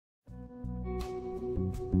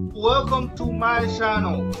welcome to my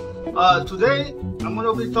channel. Today I'm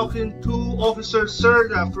gonna be talking to Officer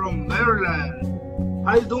Cerda from Maryland.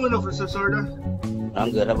 How you doing, Officer Cerda?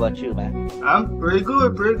 I'm good. How about you, man? I'm pretty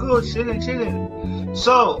good, chilling.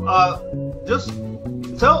 So, just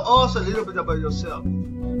tell us a little bit about yourself.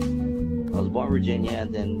 I was born in Virginia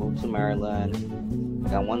and then moved to Maryland.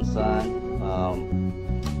 Got one son.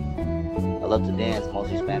 I love to dance,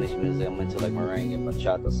 mostly Spanish music. I'm into like merengue,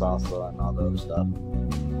 bachata, salsa, and all the other stuff.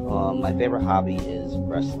 My favorite hobby is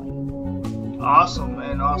wrestling. Awesome,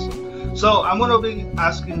 man, awesome. So I'm gonna be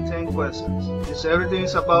asking 10 questions. Everything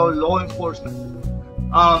is about law enforcement.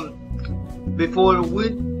 Before we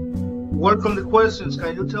work on the questions,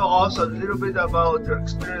 can you tell us a little bit about your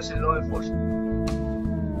experience in law enforcement?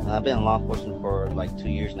 I've been in law enforcement for like 2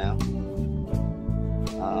 years now.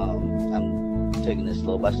 I'm taking this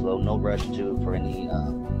slow by slow, no rush for any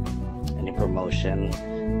promotion.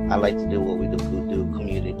 I like to do what we do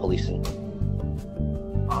community policing.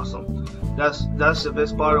 Awesome. That's the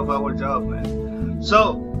best part of our job, man.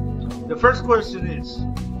 So the first question is,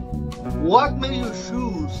 what made you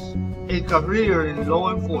choose a career in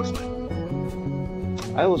law enforcement?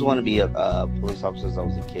 I always wanted to be a police officer since I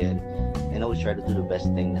was a kid, and always try to do the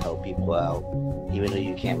best thing to help people out, even though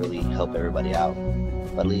you can't really help everybody out.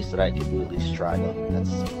 But at least that I could do, at least try though.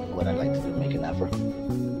 That's what I like to do, make an effort.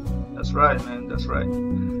 That's right, man. That's right.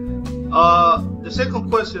 The second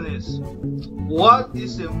question is, what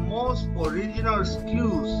is the most original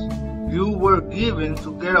excuse you were given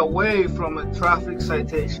to get away from a traffic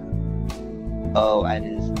citation? Oh, I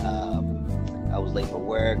was late for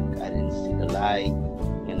work. I didn't see the light,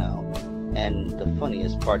 And the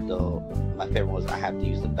funniest part though, my favorite was I have to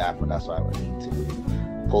use the bathroom. That's why I would need to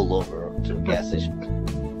pull over to a gas station.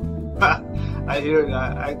 I hear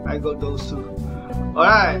that. I got those too. All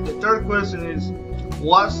right. The third question is,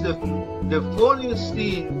 what's the funniest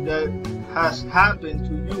thing that has happened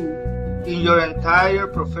to you in your entire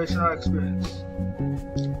professional experience?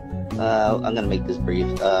 I'm gonna make this brief.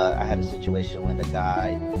 I had a situation with a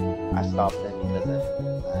guy. I stopped him because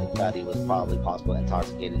I thought he was probably possibly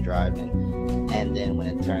intoxicated and driving. And then when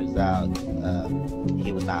it turns out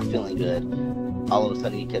he was not feeling good, all of a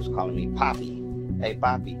sudden he keeps calling me Poppy. Hey,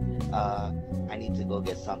 Poppy, I need to go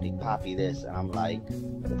get something. Poppy this. And I'm like,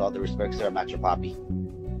 with all the respect, sir, I'm not your Poppy.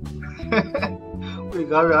 We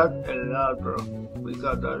got that a lot, bro. We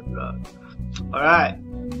got that a lot. All right.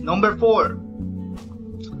 Number 4.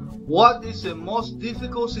 What is the most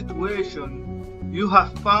difficult situation you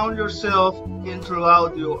have found yourself in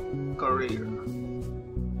throughout your career?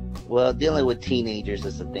 Well, dealing with teenagers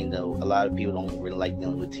is the thing, though. A lot of people don't really like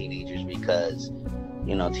dealing with teenagers because,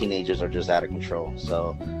 teenagers are just out of control.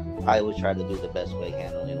 So I always try to do the best way,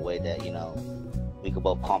 handle it in a way that, we could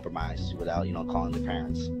both compromise without, calling the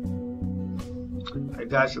parents. I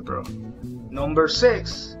got you, bro. Number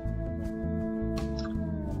 6.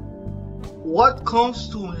 What comes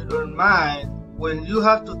to your mind when you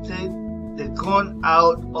have to take the gun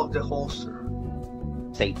out of the holster?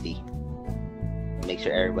 Safety. Make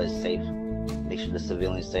sure everybody's safe. Make sure the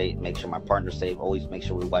civilian's safe. Make sure my partner's safe. Always make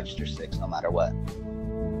sure we watch their six no matter what.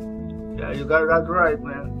 Yeah, you got that right,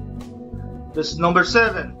 man. This is number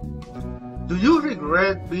 7. Do you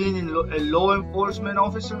regret being a law enforcement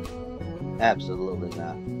officer? Absolutely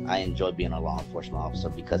not. I enjoy being a law enforcement officer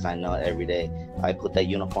because I know every day I put that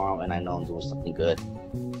uniform and I know I'm doing something good.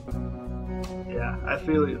 Yeah, I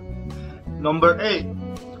feel you. Number 8.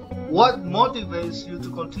 What motivates you to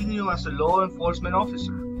continue as a law enforcement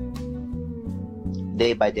officer?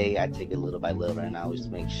 Day by day, I take it little by little, and I always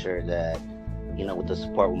make sure that, with the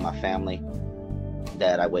support with my family,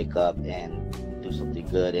 that I wake up and do something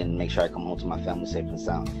good and make sure I come home to my family safe and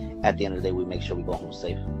sound. At the end of the day, we make sure we go home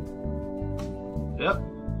safe. Yep.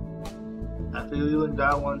 I feel you in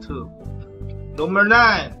that one too. Number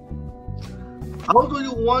 9. How do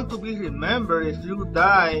you want to be remembered if you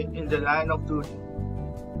die in the line of duty?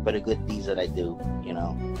 For the good deeds that I do,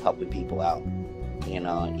 helping people out.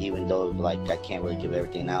 Even though I can't really give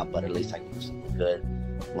everything out, but at least I can do something good.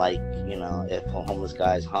 If a homeless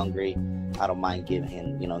guy is hungry, I don't mind giving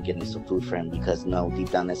him, getting some food for him because deep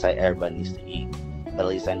down inside everybody needs to eat. But at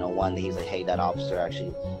least I know one day he's like, hey, that officer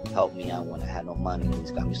actually helped me out when I had no money and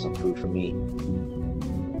he's got me some food for me.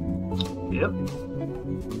 Yep.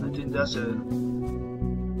 I think that's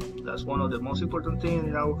one of the most important things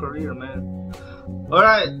in our career, man. All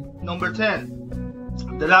right, number 10,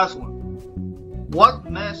 the last one. What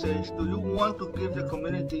message do you want to give the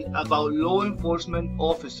community about law enforcement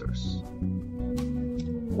officers?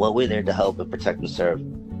 Well, we're there to help and protect and serve.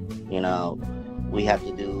 We have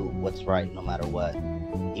to do what's right no matter what,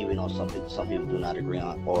 even though some people do not agree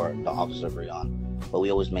on or the officers agree on. but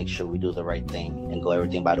we always make sure we do the right thing and go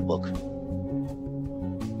everything by the book.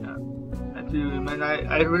 Yeah. Thank you, man.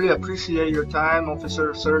 I really appreciate your time,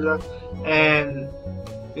 Officer Cerda. And,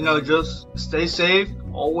 you know, just stay safe.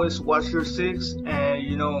 Always watch your six. And,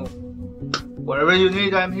 you know, whatever you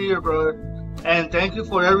need, I'm here, brother. And thank you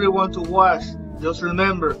for everyone to watch. Just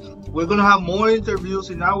remember, we're going to have more interviews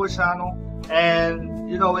in our channel. And,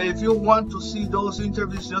 you know, if you want to see those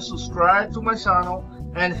interviews, just subscribe to my channel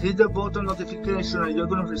and hit the button notification, and you're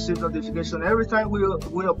going to receive notification every time we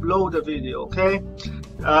upload a video, okay?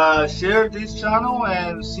 Share this channel,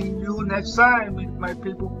 and see you next time, my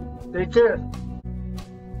people. Take care.